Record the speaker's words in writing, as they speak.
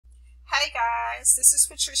guys, this is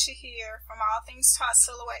Patricia here from All Things Taught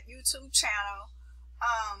Silhouette YouTube channel.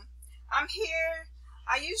 I'm here.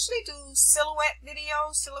 I usually do silhouette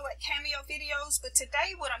videos, silhouette cameo videos, but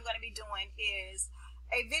today what I'm going to be doing is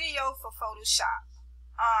a video for Photoshop.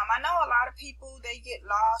 I know a lot of people, they get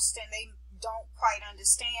lost and they don't quite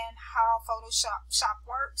understand how Photoshop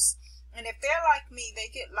works. And if they're like me, they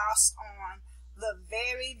get lost on the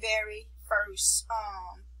very first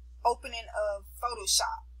opening of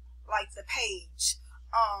Photoshop, like the page.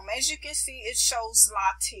 As you can see, it shows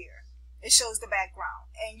locked here. It shows the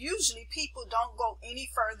background, and usually people don't go any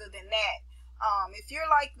further than that. If you're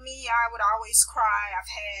like me, I would always cry.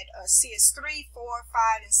 I've had a CS3, 4,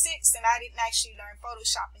 5, and 6, and I didn't actually learn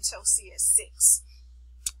Photoshop until CS6.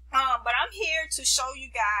 But I'm here to show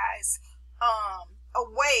you guys a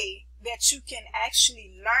way that you can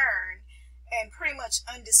actually learn and pretty much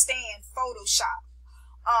understand Photoshop.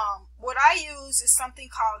 What I use is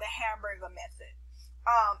something called the Hamburger method.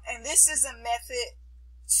 And this is a method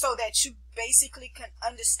so that you basically can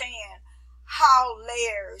understand how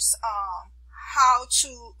layers, how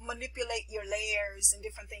to manipulate your layers and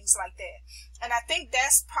different things like that. And I think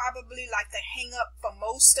that's probably like the hang up for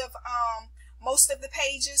most of the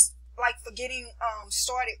pages, like for getting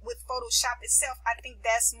started with Photoshop itself. I think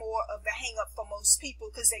that's more of the hang up for most people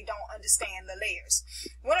because they don't understand the layers.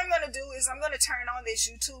 What I'm going to do is I'm going to turn on this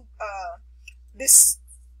YouTube,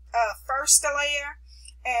 first layer,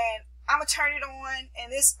 and I'm going to turn it on,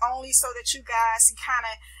 and this only so that you guys can kind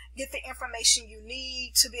of get the information you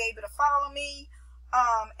need to be able to follow me.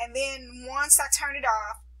 And then once I turn it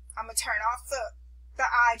off, I'm going to turn off the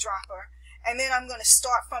eyedropper, and then I'm going to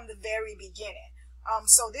start from the very beginning.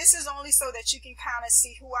 So this is only so that you can kind of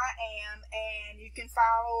see who I am and you can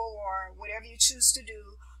follow or whatever you choose to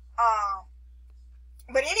do.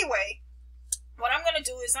 But anyway, what I'm going to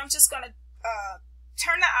do is I'm just going to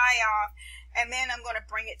turn the eye off, and then I'm going to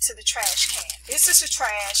bring it to the trash can. This is the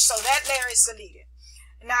trash, so that layer is deleted.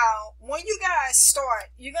 Now, when you guys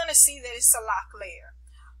start, you're going to see that it's a lock layer.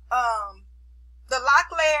 The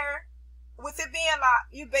lock layer, with it being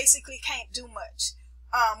locked, you basically can't do much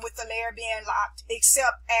with the layer being locked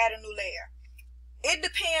except add a new layer. It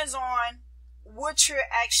depends on what you're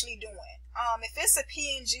actually doing. If it's a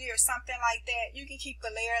PNG or something like that, you can keep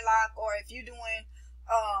the layer locked, or if you're doing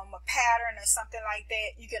a pattern or something like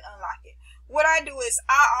that, you can unlock it. What I do is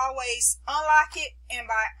I always unlock it, and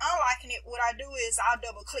by unlocking it, what I do is I'll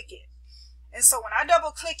double click it. And so when I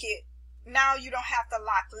double click it, now you don't have the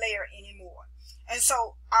lock layer anymore. And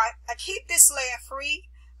so I keep this layer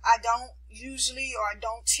free. I don't usually, or I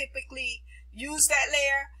don't typically use that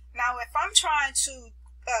layer. Now if I'm trying to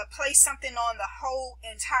place something on the whole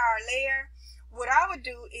entire layer, what I would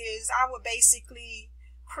do is I would basically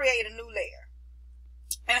create a new layer.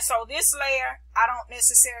 And so this layer I don't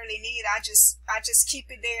necessarily need. I just keep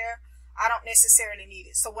it there. I don't necessarily need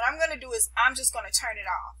it. So what I'm going to do is I'm just going to turn it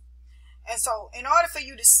off. And so in order for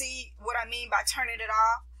you to see what I mean by turning it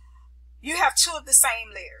off, you have two of the same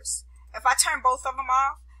layers. If I turn both of them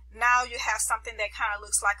off, now you have something that kind of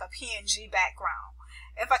looks like a PNG background.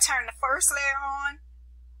 If I turn the first layer on,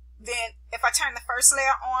 then if I turn the first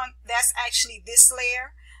layer on, that's actually this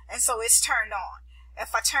layer, and so it's turned on.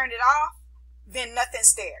 If I turn it off, then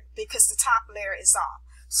nothing's there because the top layer is off.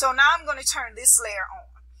 So now I'm going to turn this layer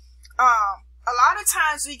on. A lot of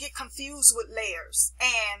times we get confused with layers,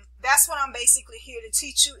 and that's what I'm basically here to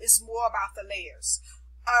teach you, is more about the layers.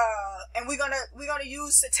 And we're gonna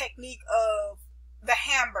use the technique of the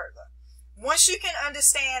hamburger. Once you can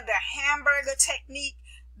understand the hamburger technique,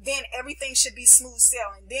 then everything should be smooth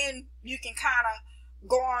sailing. Then you can kind of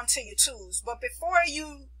go on to your tools. But before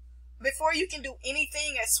you can do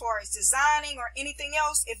anything as far as designing or anything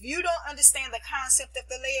else, if you don't understand the concept of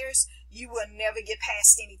the layers, you will never get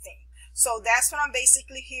past anything. So that's what I'm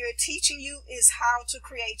basically here teaching you, is how to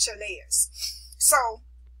create your layers. So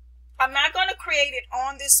I'm not going to create it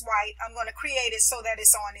on this white. I'm going to create it so that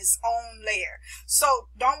it's on its own layer. So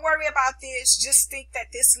don't worry about this. Just think that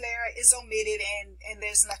this layer is omitted and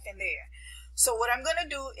there's nothing there. So what I'm going to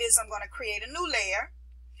do is I'm going to create a new layer.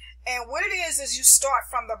 And what it is you start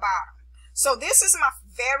from the bottom. So this is my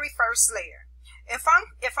very first layer. If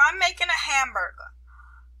I'm making a hamburger,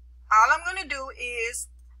 all I'm going to do is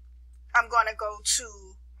I'm going to go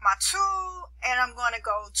to my tool, and I'm going to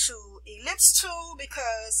go to ellipse tool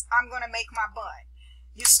because I'm going to make my bun.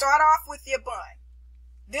 You start off with your bun.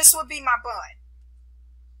 This would be my bun.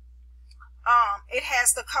 It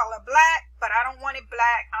has the color black, but I don't want it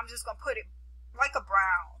black. I'm just going to put it like a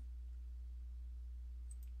brown.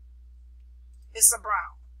 It's a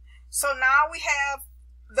brown. So now we have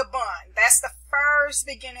the bun. That's the first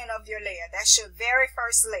beginning of your layer. That's your very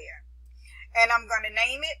first layer. and I'm going to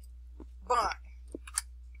name it bun.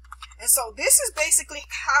 And so this is basically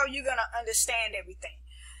how you're going to understand everything.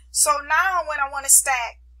 So now when I want to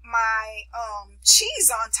stack my cheese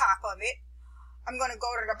on top of it, I'm going to go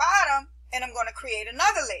to the bottom and I'm going to create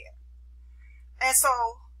another layer. And so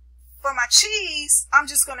for my cheese, I'm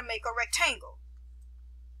just going to make a rectangle.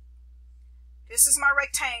 This is my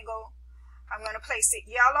rectangle. I'm going to place it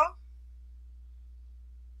yellow.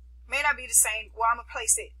 May not be the same. Well, I'm going to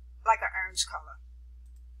place it like an orange color.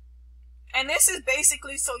 And this is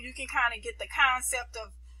basically so you can kind of get the concept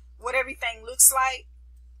of what everything looks like.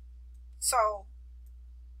 So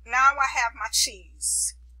now I have my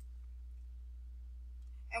cheese.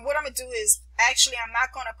 And what I'm going to do is, actually, I'm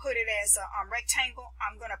not going to put it as a rectangle.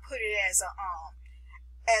 I'm going to put it as a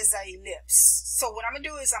ellipse. So what I'm going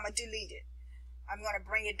to do is I'm going to delete it. I'm going to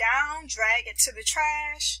bring it down, drag it to the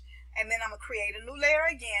trash, and then I'm going to create a new layer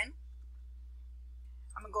again.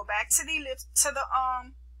 I'm going to go back to the ellipse, to the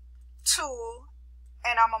tool,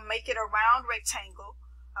 and I'm going to make it a round rectangle.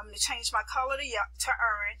 I'm going to change my color to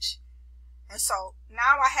orange. And so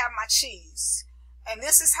now I have my cheese. And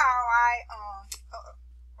this is how I,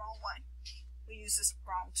 wrong one. We use this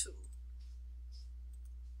wrong tool.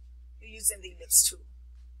 We're using the ellipse tool.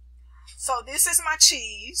 So this is my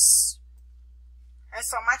cheese. And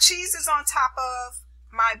so my cheese is on top of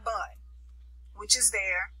my bun, which is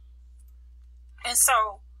there. And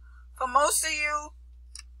so for most of you,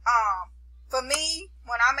 for me,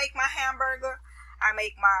 when I make my hamburger, I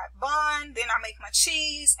make my bun, then I make my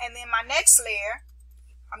cheese, and then my next layer,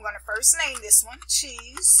 I'm going to first name this one,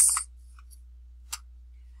 cheese.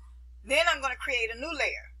 Then I'm going to create a new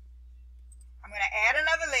layer. I'm going to add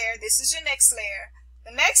another layer. This is your next layer.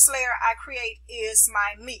 The next layer I create is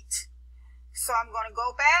my meat. So I'm going to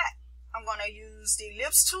go back. I'm going to use the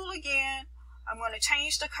ellipse tool again. I'm going to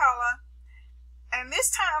change the color. And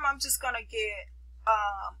this time I'm just going to get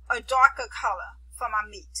a darker color for my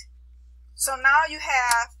meat. So now you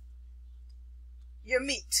have your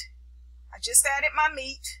meat. I just added my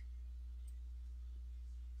meat.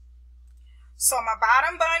 So my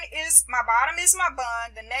bottom is my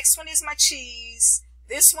bun. The next one is my cheese.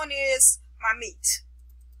 This one is my meat.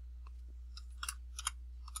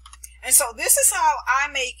 And so this is how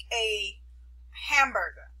I make a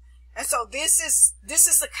hamburger. And so this is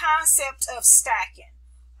the concept of stacking.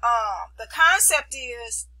 The concept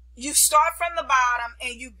is you start from the bottom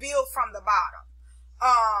and you build from the bottom.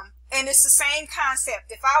 And it's the same concept.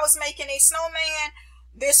 If I was making a snowman,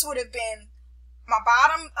 this would have been my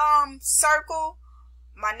bottom circle,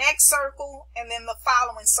 my next circle, and then the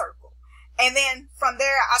following circle. And then from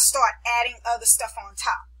there, I start adding other stuff on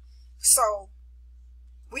top. So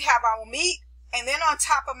we have our meat, and then on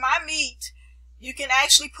top of my meat, you can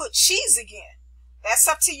actually put cheese again. That's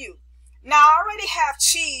up to you. Now, I already have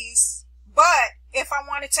cheese, but if I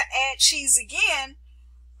wanted to add cheese again,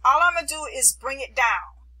 all I'm going to do is bring it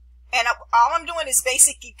down. And all I'm doing is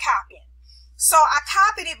basically copying. So I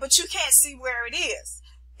copied it, but you can't see where it is.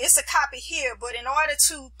 It's a copy here, but in order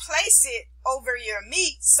to place it over your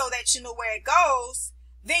meat so that you know where it goes,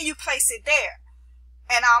 then you place it there.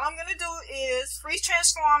 And all I'm going to do is freeze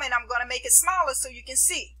transform, and I'm going to make it smaller so you can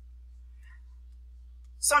see.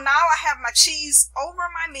 So now I have my cheese over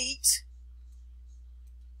my meat.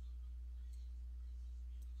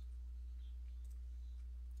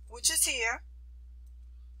 Which is here.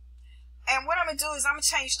 And what I'm going to do is I'm going to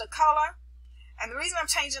change the color. And the reason I'm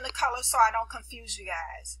changing the color so I don't confuse you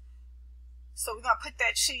guys. So we're going to put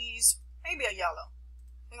that cheese, maybe a yellow.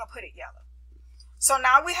 We're going to put it yellow. So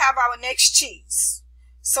now we have our next cheese.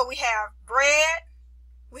 So we have bread,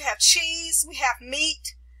 we have cheese, we have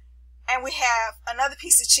meat, and we have another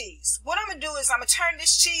piece of cheese. What I'm going to do is I'm going to turn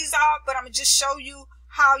this cheese off, but I'm going to just show you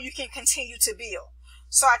how you can continue to build.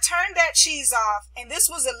 So I turned that cheese off, and this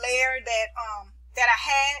was a layer that I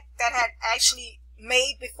had actually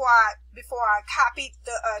made before I copied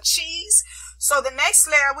the cheese. So the next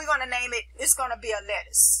layer, we're going to name it, it's going to be a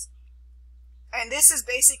lettuce. And this is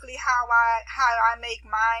basically how I make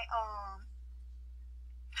my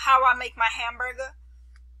hamburger.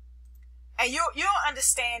 And you'll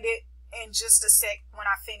understand it in just a sec. When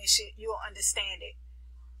I finish it, you'll understand it.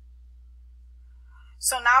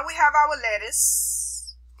 So now we have our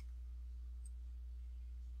lettuce,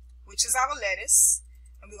 which is our lettuce.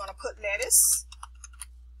 And we're going to put lettuce.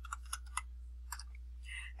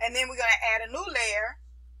 And then we're going to add a new layer.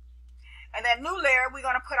 And that new layer, we're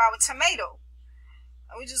going to put our tomato.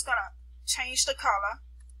 And we're just going to change the color.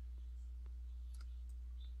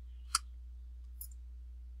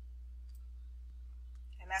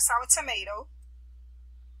 And that's our tomato.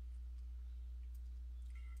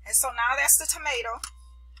 And so now that's the tomato.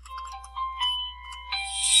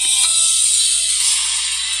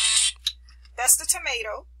 that's the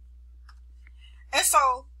tomato. And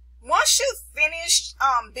so once you've finished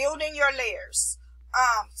building your layers,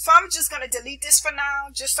 so I'm just going to delete this for now,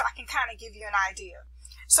 just so I can kind of give you an idea.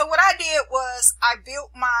 So what I did was I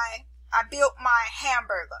built my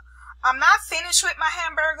hamburger. I'm not finished with my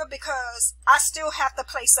hamburger because I still have to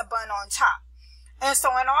place a bun on top. And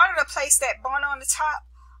so in order to place that bun on the top,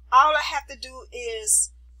 all I have to do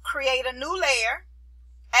is create a new layer,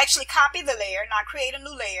 actually copy the layer, not create a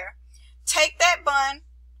new layer, take that bun,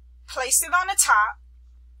 place it on the top,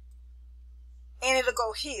 and it'll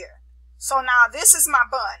go here. So now this is my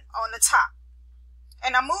bun on the top.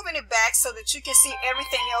 And I'm moving it back so that you can see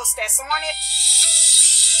everything else that's on it.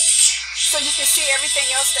 So you can see everything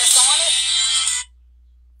else that's on it.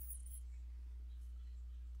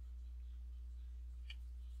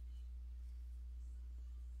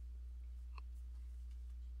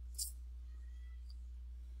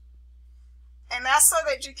 And that's so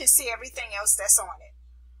that you can see everything else that's on it.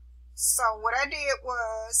 So what I did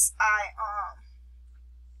was I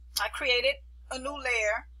created a new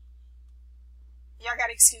layer. Y'all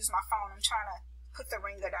gotta excuse my phone. I'm trying to put the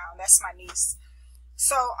ringer down. That's my niece.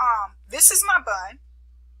 So this is my bun.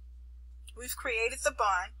 We've created the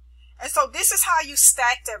bun. And so this is how you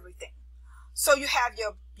stacked everything. So you have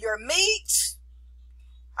your meat.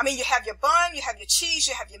 I mean, you have your bun, you have your cheese,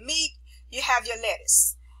 you have your meat, you have your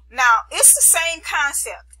lettuce. Now, it's the same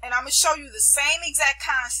concept, and I'm going to show you the same exact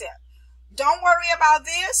concept. Don't worry about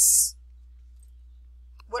this.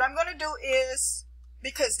 What I'm going to do is,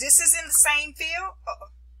 because this is in the same field,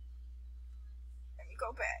 let me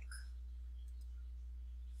go back.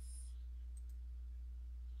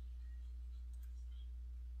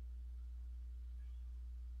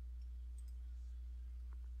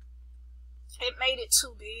 It made it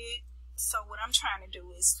too big, so what I'm trying to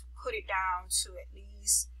do is put it down to at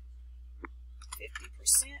least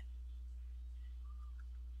 50%.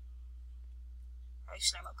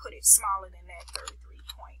 Actually, I'm going to put it smaller than that,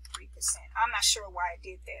 33.3%. I'm not sure why I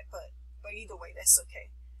did that, but either way, that's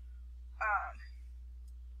okay.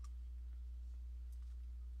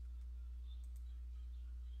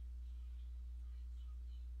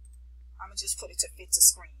 I'm going to just put it to fit the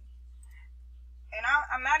screen. And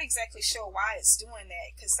I'm not exactly sure why it's doing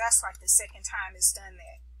that, because that's like the second time it's done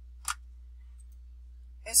that.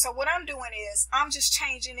 And so what I'm doing is I'm just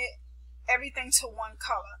changing everything to one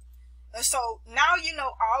color. And so now you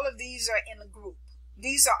know all of these are in a group.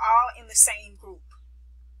 These are all in the same group.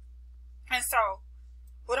 And so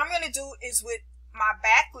what I'm going to do is with my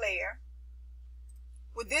back layer,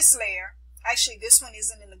 with this layer, actually this one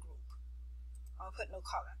isn't in the group. I'll put no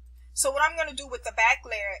color. So what I'm going to do with the back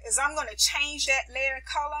layer is I'm going to change that layer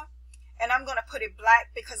color, and I'm going to put it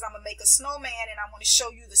black because I'm going to make a snowman, and I want to show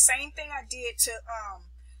you the same thing I did to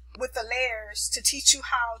with the layers to teach you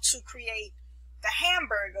how to create the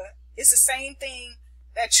hamburger. It's the same thing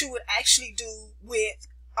that you would actually do with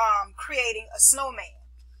creating a snowman.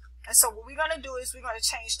 And so what we're going to do is we're going to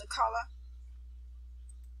change the color.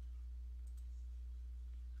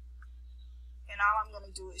 And all I'm going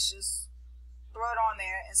to do is just throw it on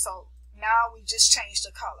there. And so now we just changed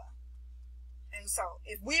the color. And so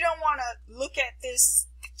if we don't want to look at this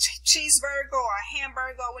cheeseburger or a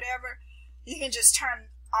hamburger or whatever, you can just turn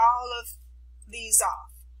all of these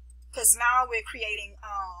off. Because now we're creating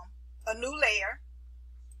a new layer,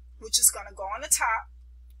 which is going to go on the top.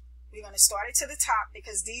 We're going to start it to the top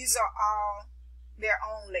because these are all their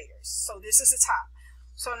own layers. So this is the top.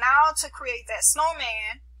 So now to create that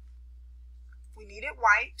snowman, we need it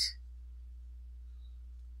white.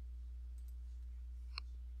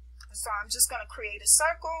 So I'm just going to create a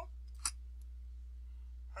circle.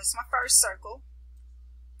 That's my first circle,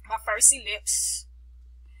 my first ellipse.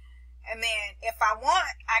 And then if I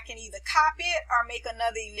want, I can either copy it or make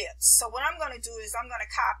another ellipse. So what I'm going to do is I'm going to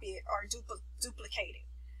copy it or duplicate it.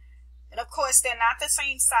 And of course, they're not the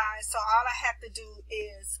same size. So all I have to do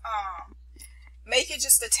is make it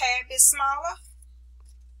just a tad bit smaller.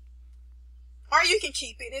 Or you can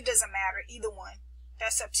keep it. It doesn't matter. Either one.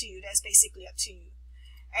 That's up to you. That's basically up to you.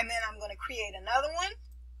 And then I'm going to create another one,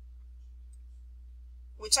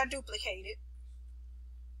 which I duplicated.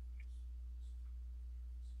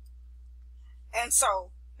 And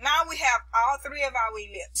so now we have all three of our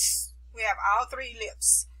ellipses. We have all three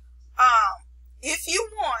ellipses. If you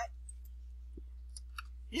want,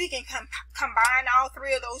 you can combine all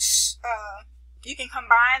three of those. You can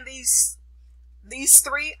combine these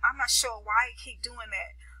three. I'm not sure why I keep doing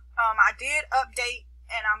that. I did update,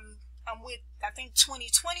 and I'm with, I think,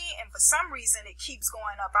 2020, and for some reason it keeps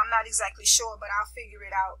going up. I'm not exactly sure, but I'll figure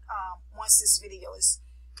it out once this video is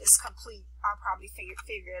complete. I'll probably figure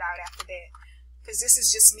it out after that, because this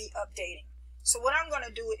is just me updating. So what I'm going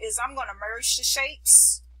to do is I'm going to merge the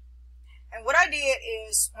shapes. And what I did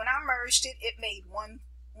is when I merged it, it made one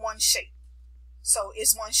shape. So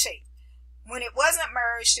it's one shape. When it wasn't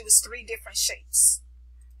merged, it was 3 different shapes.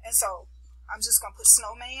 And so I'm just going to put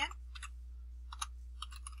snowman.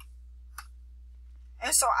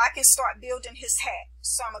 And so I can start building his hat.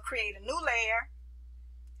 So I'm going to create a new layer.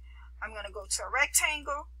 I'm going to go to a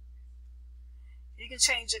rectangle. You can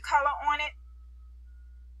change the color on it.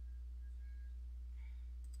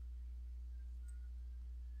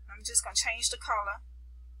 I'm just going to change the color.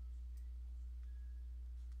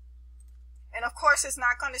 And of course, it's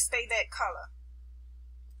not going to stay that color.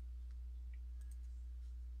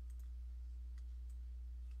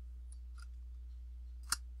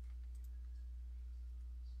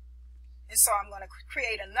 And so I'm going to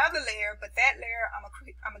create another layer, but that layer I'm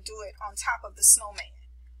going to do it on top of the snowman.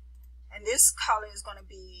 And this color is going to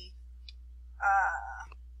be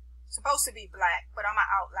supposed to be black, but I'm going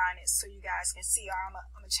to outline it so you guys can see, or I'm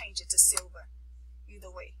going to change it to silver. Either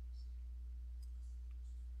way.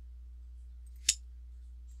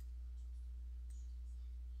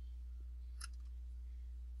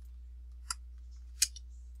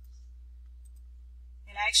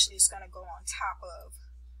 And actually it's going to go on top of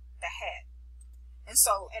the hat. And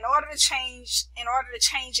so in order to change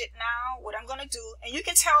it now, what I'm going to do, and you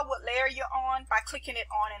can tell what layer you're on by clicking it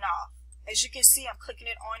on and off. As you can see, I'm clicking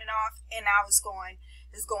it on and off, and now it's going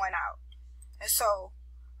out. And so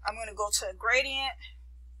I'm going to go to a gradient,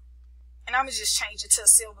 and I'm going to just change it to a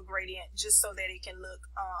silver gradient just so that it can look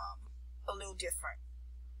a little different.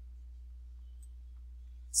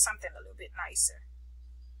 Something a little bit nicer.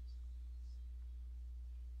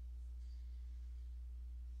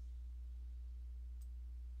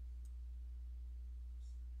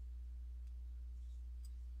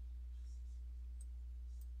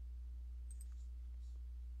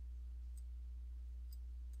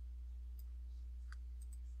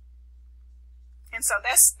 And so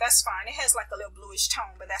that's fine. It has like a little bluish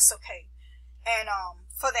tone, but that's okay. And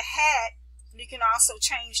for the hat, you can also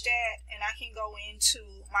change that, and I can go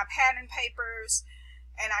into my pattern papers,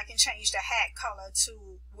 and I can change the hat color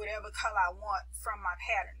to whatever color I want from my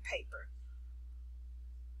pattern paper.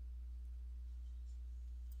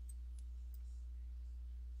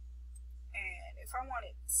 And if I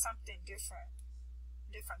wanted something different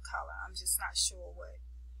color, I'm just not sure what.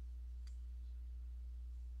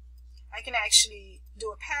 I can actually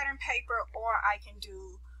do a pattern paper, or I can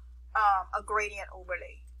do a gradient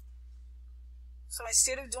overlay. So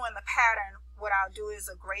instead of doing the pattern, what I'll do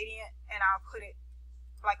is a gradient, and I'll put it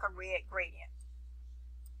like a red gradient.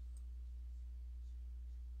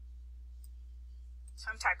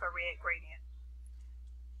 Some type of red gradient.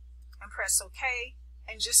 And press OK.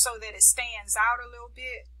 And just so that it stands out a little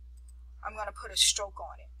bit, I'm going to put a stroke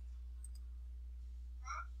on it.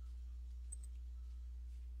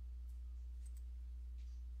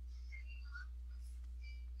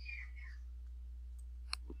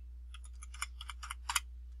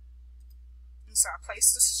 So I place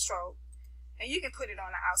the stroke, and you can put it on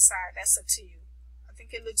the outside. That's up to you. I think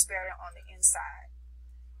it looks better on the inside.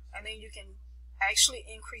 And then you can actually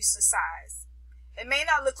increase the size. It may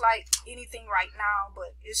not look like anything right now,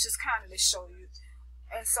 but it's just kind of to show you.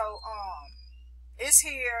 And so it's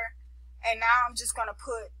here, and now I'm just going to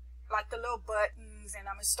put like the little buttons, and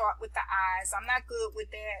I'm going to start with the eyes. I'm not good with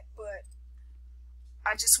that, but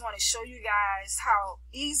I just want to show you guys how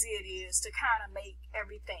easy it is to kind of make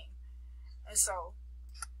everything. And so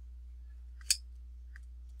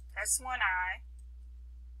that's one eye.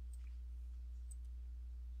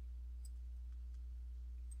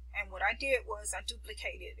 And what I did was I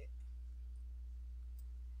duplicated it.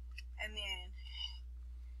 And then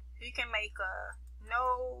you can make a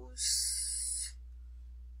nose.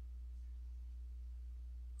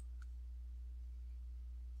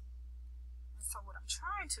 And so what I'm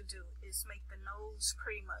trying to do is make the nose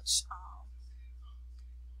pretty much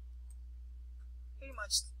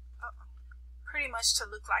to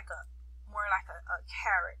look like more like a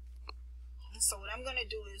carrot. And so what I'm going to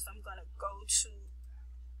do is I'm going to go to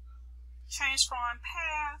transform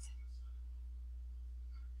path,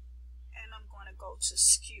 and I'm going to go to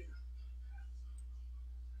skew.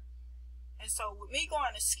 And so with me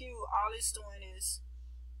going to skew, all it's doing is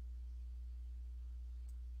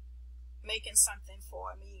making something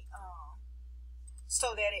for me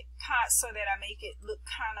so that I make it look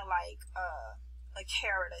kind of like a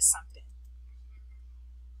carrot or something.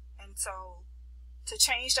 And so to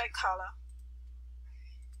change that color,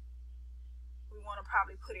 we want to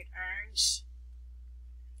probably put it orange,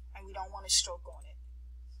 and we don't want to stroke on it.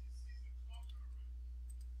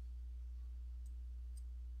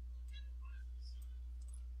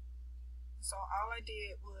 So all I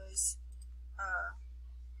did was,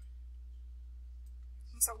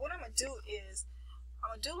 so what I'm going to do is,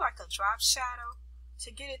 I'm going to do like a drop shadow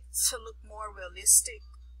to get it to look more realistic.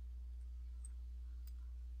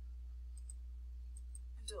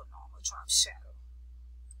 Do a normal drop shadow.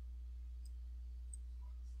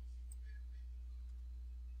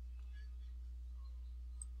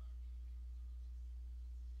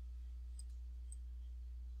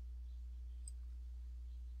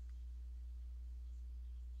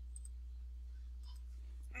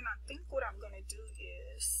 And I think what I'm going to do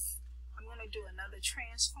is, I'm going to do another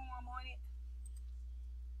transform on it.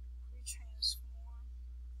 Transform.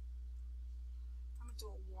 I'm going to do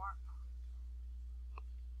a warp.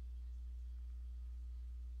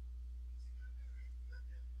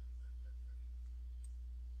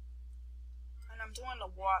 And I'm doing the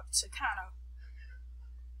warp to kind of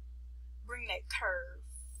bring that curve,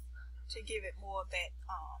 to give it more of that,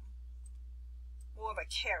 more of a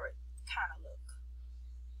carrot kind of look.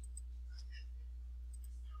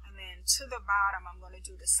 And then to the bottom, I'm going to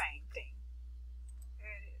do the same thing.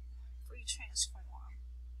 Edit, free transform.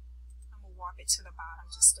 I'm going to warp it to the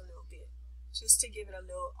bottom just a little bit, just to give it a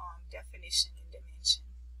little definition and dimension.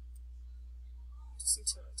 Let's see,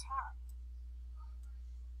 to the top.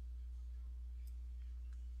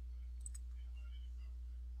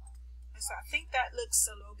 And so I think that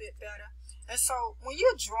looks a little bit better. And so when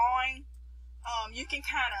you're drawing, you can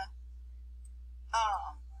kind of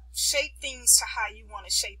shape things to how you want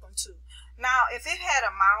to shape them too. Now, if it had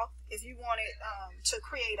a mouth, if you wanted to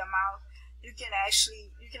create a mouth, you can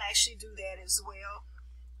actually do that as well.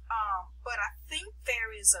 But I think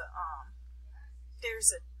there's a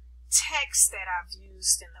text that I've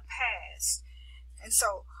used in the past, and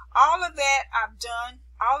so all of that I've done,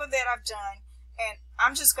 and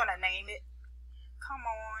I'm just gonna name it. Come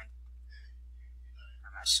on,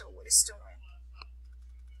 I'm not sure what it's doing.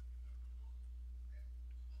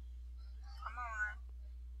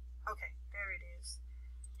 Okay, there it is.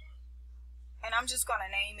 And I'm just going to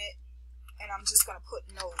name it, and I'm just going to put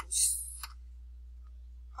nose.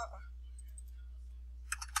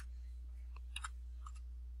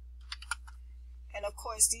 And of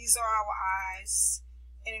course, these are our eyes.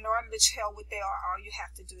 And in order to tell what they are, all you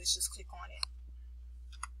have to do is just click on it.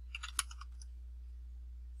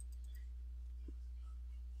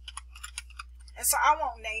 And so I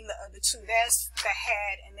won't name the other two. There's the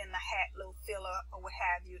hat, and then the hat little filler or what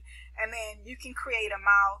have you. And then you can create a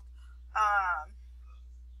mouth.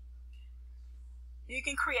 You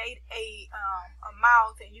can create a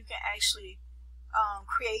mouth, and you can actually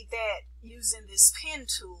create that using this pen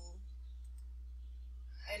tool.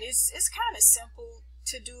 And it's kind of simple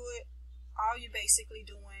to do it. All you're basically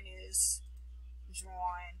doing is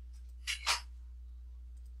drawing.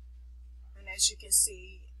 And as you can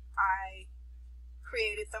see, I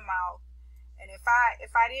created the mouth, and if I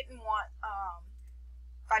didn't want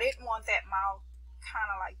that mouth kind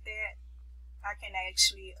of like that, I can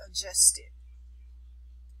actually adjust it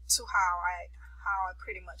to how I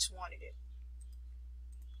pretty much wanted it.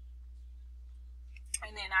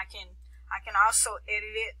 And then I can also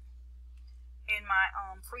edit it in my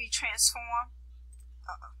free transform.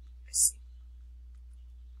 Let's see.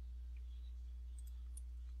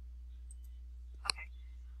 Okay,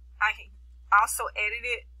 I can also edit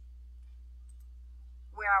it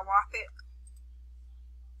where I warp it.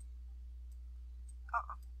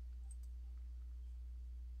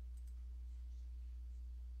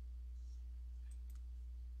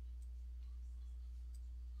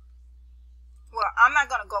 Well, I'm not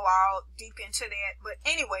going to go all deep into that, but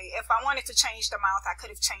anyway, if I wanted to change the mouth, I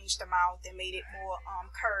could have changed the mouth and made it more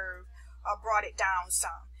curved, or brought it down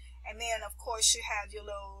some. And then of course you have your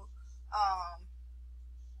little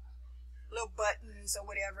buttons or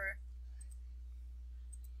whatever.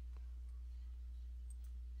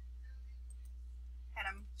 And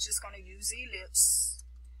I'm just going to use ellipse,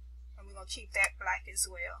 and we're going to keep that black as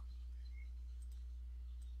well.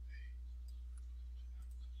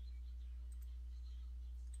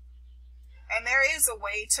 And there is a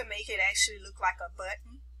way to make it actually look like a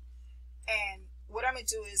button. And what I'm going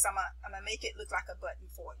to do is I'm going to make it look like a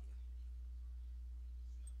button for you.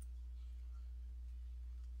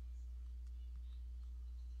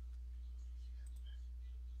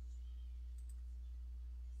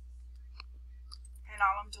 And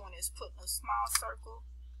all I'm doing is putting a small circle,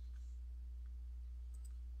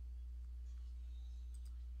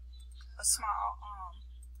 a small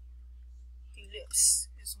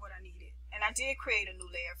ellipse is what I needed. And I did create a new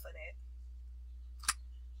layer for that.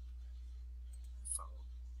 So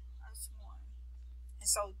that's one. And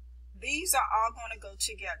so these are all going to go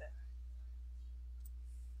together.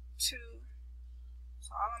 2,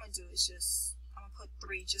 So all I'm going to do is just, I'm going to put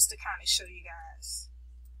 3 just to kind of show you guys.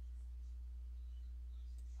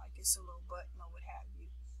 Like it's a little button or what have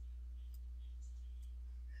you.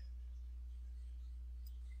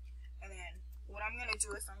 And then what I'm going to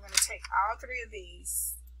do is I'm going to take all 3 of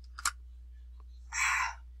these.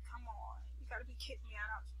 Come on. You got to be kidding me.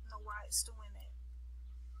 I don't know why it's doing that.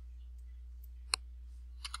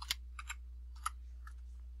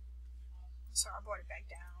 So I brought it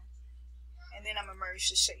back down. And then I'm going to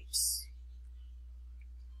merge the shapes.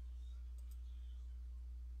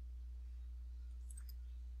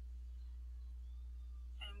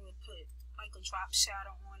 And I'm going to put like a drop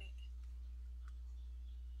shadow on it.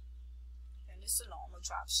 And this is a normal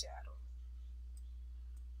drop shadow.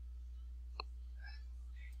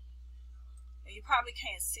 And you probably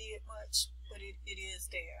can't see it much, but it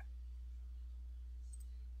is there.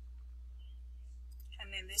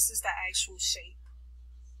 And then this is the actual shape.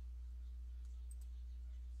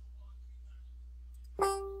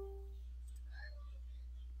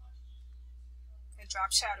 The drop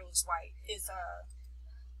shadow is white. It's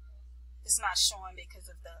not showing because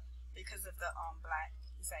of the black.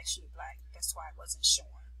 It's actually black. That's why it wasn't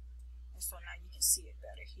showing. And so now you can see it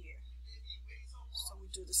better here. So we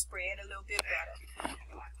do the spread a little bit better.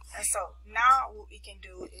 And so now what we can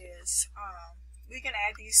do is we can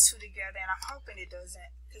add these 2 together, and I'm hoping it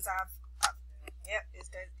doesn't, because yep, it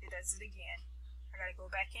does it again. I gotta go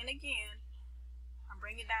back in again and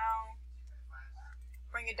bring it down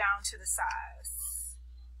to the size.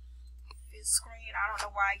 Fit screen. I don't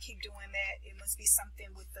know why I keep doing that. It must be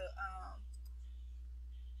something with the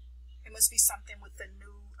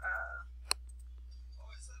new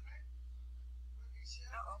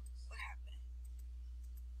what happened?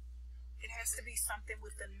 It has to be something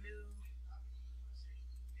with the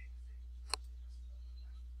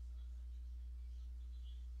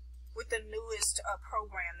newest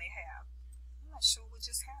program they have. I'm not sure what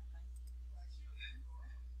just happened.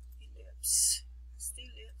 Ellipse. That's the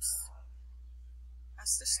ellipse.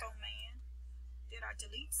 That's the snowman. Did I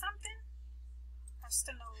delete something? That's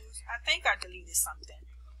the nose. I think I deleted something.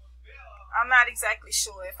 I'm not exactly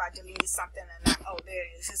sure if I deleted something or not. Oh, there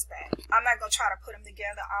it is. It's back. I'm not going to try to put them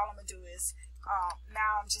together. All I'm going to do is,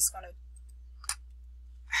 now I'm just going to,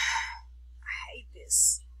 I hate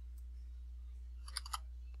this.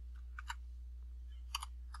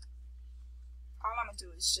 All I'm going to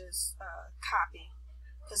do is just copy,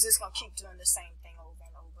 because it's going to keep doing the same thing over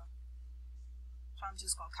and over. So I'm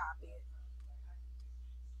just going to copy it.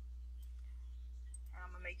 And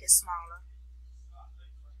I'm going to make it smaller.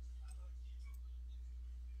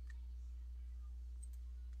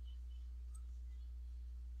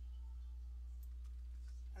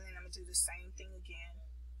 Do the same thing again.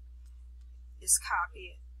 Is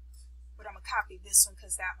copy it, but I'm gonna copy this one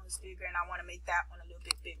because that one's bigger and I want to make that one a little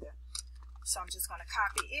bit bigger. So I'm just gonna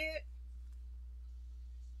copy it.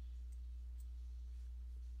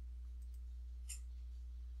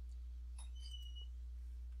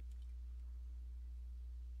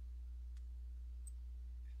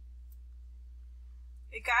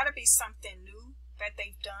 It gotta be something new that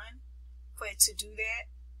they've done for it to do that.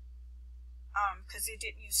 Because it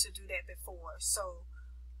didn't used to do that before. So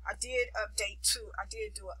I did update too. I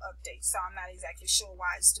did do an update, so I'm not exactly sure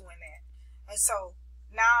why it's doing that. And so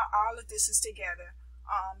now all of this is together.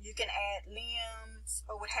 You can add limbs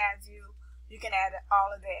or what have you. You can add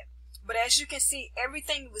all of that. But as you can see,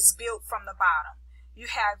 everything was built from the bottom.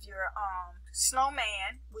 You have your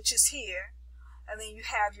snowman, which is here, and then you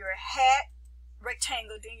have your hat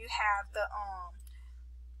rectangle. Then you have the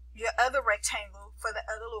your other rectangle for the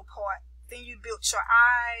other little part. Then you built your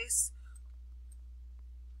eyes,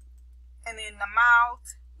 and then the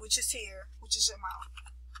mouth, which is here, which is your mouth.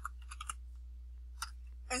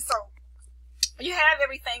 And so you have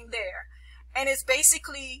everything there, and it's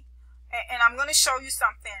basically, and I'm going to show you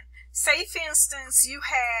something. Say for instance, you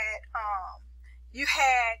had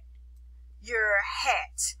your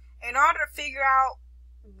hat. In order to figure out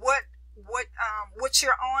what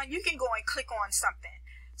you're on, you can go and click on something.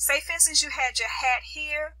 Say for instance, you had your hat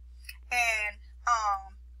here. And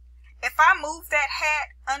if I move that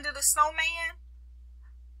hat under the snowman,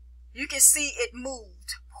 you can see it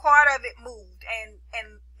moved. Part of it moved, and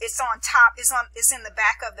it's on top. It's in the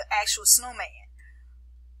back of the actual snowman.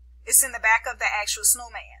 It's in the back of the actual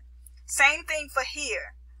snowman. Same thing for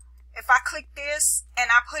here. If I click this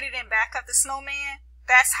and I put it in back of the snowman,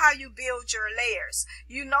 that's how you build your layers.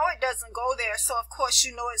 You know it doesn't go there, so of course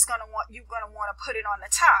you know you're gonna want to put it on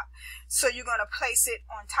the top. So you're gonna place it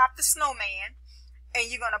on top of the snowman,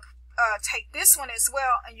 and you're gonna take this one as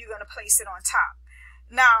well, and you're gonna place it on top.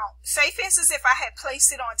 Now, say for instance, if I had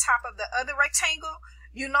placed it on top of the other rectangle,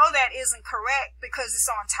 you know that isn't correct because it's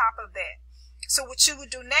on top of that. So what you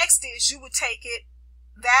would do next is you would take it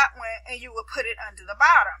that one and you would put it under the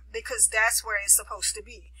bottom because that's where it's supposed to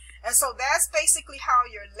be. And so that's basically how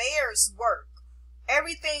your layers work.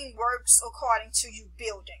 Everything works according to you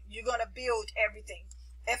building. You're going to build everything.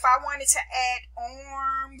 If I wanted to add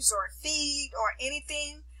arms or feet or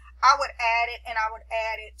anything, I would add it, and I would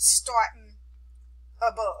add it starting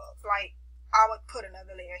above. Like I would put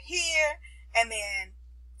another layer here, and then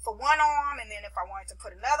for one arm, and then if I wanted to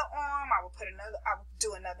put another arm, I would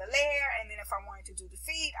do another layer, and then if I wanted to do the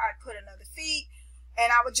feet, I'd put another feet,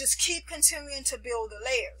 and I would just keep continuing to build the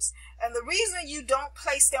layers. And the reason you don't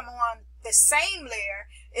place them on the same layer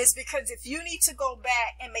is because if you need to go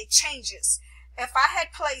back and make changes, if I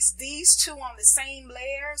had placed these two on the same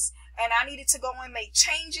layers and I needed to go and make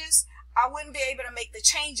changes, I wouldn't be able to make the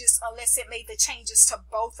changes unless it made the changes to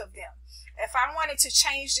both of them. If I wanted to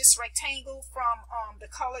change this rectangle from the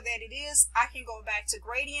color that it is, I can go back to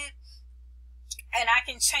gradient and I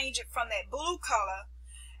can change it from that blue color,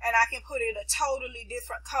 and I can put it a totally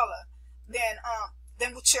different color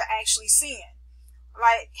than what you're actually seeing.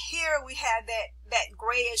 Like here we have that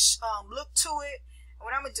grayish look to it.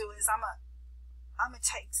 What I'm gonna do is I'm gonna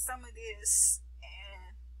take some of this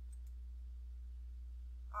and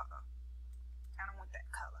I don't want that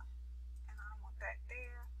color, and I don't want that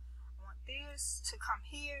there. I want this to come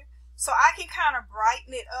here, so I can kind of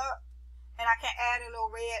brighten it up, and I can add a little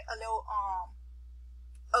red,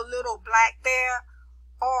 a little black there,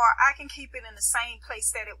 or I can keep it in the same place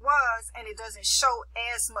that it was, and it doesn't show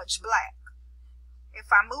as much black. If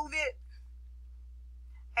I move it,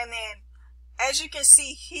 and then as you can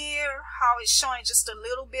see here how it's showing just a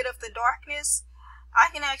little bit of the darkness, I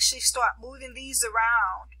can actually start moving these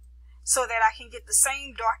around so that I can get the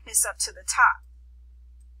same darkness up to the top.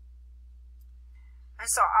 And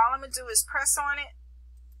so all I'm going to do is press on it,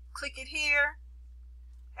 click it here,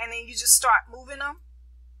 and then you just start moving them.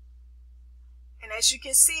 And as you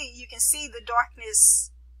can see the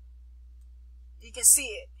darkness, you can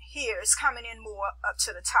see it here. It's coming in more up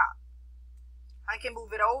to the top. I can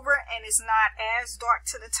move it over and it's not as dark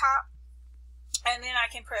to the top, and then I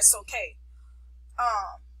can press OK.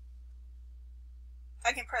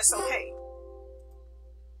 I can press OK.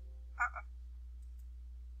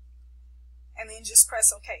 And then just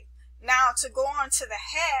press OK. Now to go on to the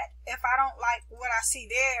hat, if I don't like what I see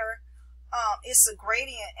there, it's a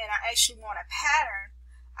gradient and I actually want a pattern,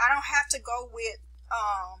 I don't have to go with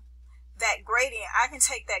that gradient. I can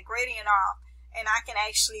take that gradient off, and I can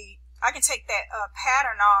take that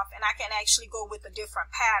pattern off, and I can actually go with a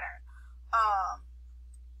different pattern.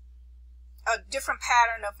 A different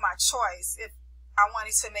pattern of my choice. If I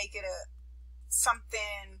wanted to make it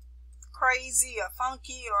something crazy or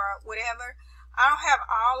funky or whatever. I don't have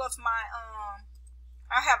all of my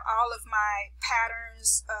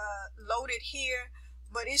patterns loaded here,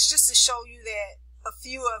 but it's just to show you that a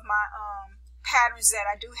few of my patterns that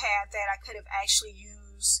I do have that I could have actually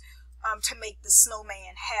used to make the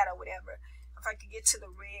snowman hat or whatever. If I could get to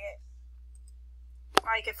the red,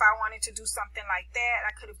 like if I wanted to do something like that,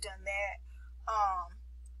 I could have done that.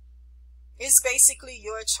 It's basically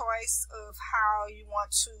your choice of how you want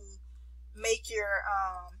to make your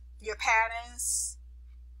patterns.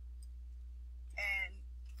 And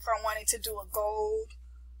if I wanted to do a gold,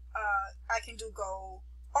 I can do gold.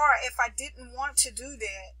 Or if I didn't want to do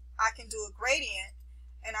that, I can do a gradient,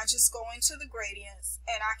 and I just go into the gradients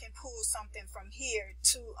and I can pull something from here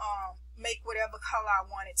to make whatever color I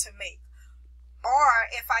wanted to make. Or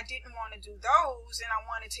if I didn't want to do those and I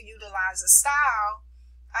wanted to utilize a style,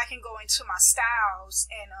 I can go into my styles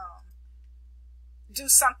and do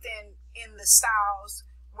something in the styles,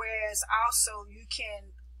 whereas also you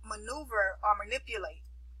can maneuver or manipulate.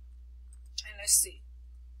 And let's see.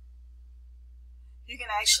 You can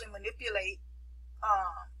actually manipulate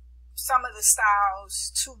some of the styles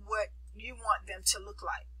to what you want them to look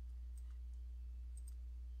like.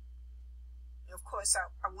 Of course, I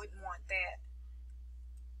wouldn't want that.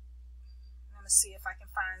 Let me see if I can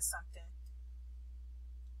find something.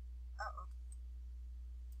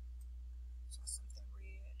 Something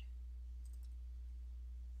red.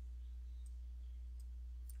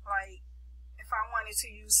 Like, if I wanted to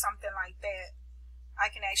use something like that, I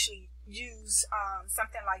can actually use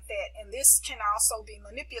something like that, and this can also be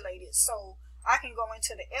manipulated. So I can go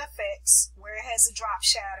into the FX where it has a drop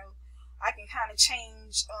shadow. I can kind of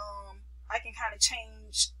change.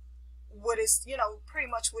 What is, pretty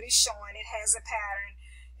much what it's showing. It has a pattern.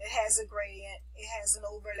 It has a gradient. It has an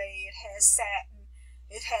overlay. It has satin.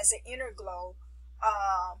 It has an inner glow.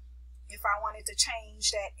 If I wanted to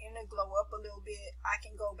change that inner glow up a little bit, I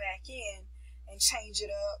can go back in and change it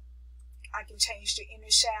up. I can change the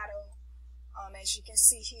inner shadow. As you can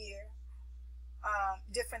see here,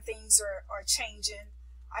 different things are changing.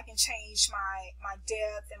 I can change my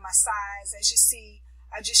depth and my size. As you see,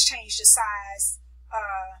 I just changed the size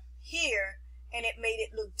here, and it made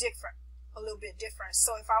it look different, a little bit different.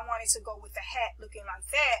 So if I wanted to go with a hat looking like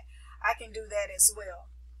that, I can do that as well.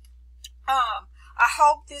 I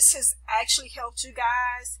hope this has actually helped you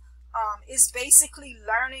guys. It's basically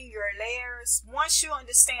learning your layers. Once you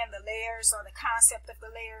understand the layers or the concept of the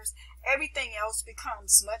layers, everything else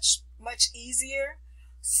becomes much easier.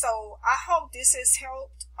 So I hope this has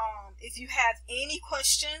helped. If you have any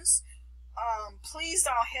questions, please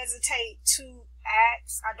don't hesitate to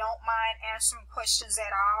ask. I don't mind answering questions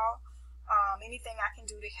at all. Anything I can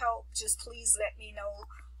do to help, just please let me know.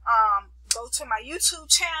 Go to my YouTube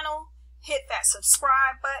channel. Hit that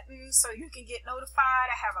subscribe button so you can get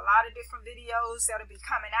notified. I have a lot of different videos that'll be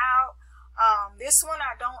coming out. This one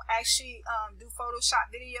I don't actually do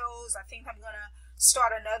Photoshop videos. I think I'm gonna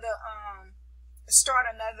start another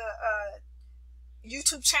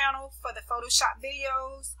YouTube channel for the Photoshop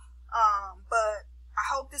videos. But I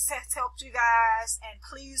hope this has helped you guys, and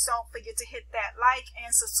please don't forget to hit that like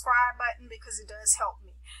and subscribe button because it does help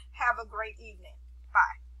me. Have a great evening.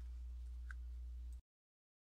 Bye.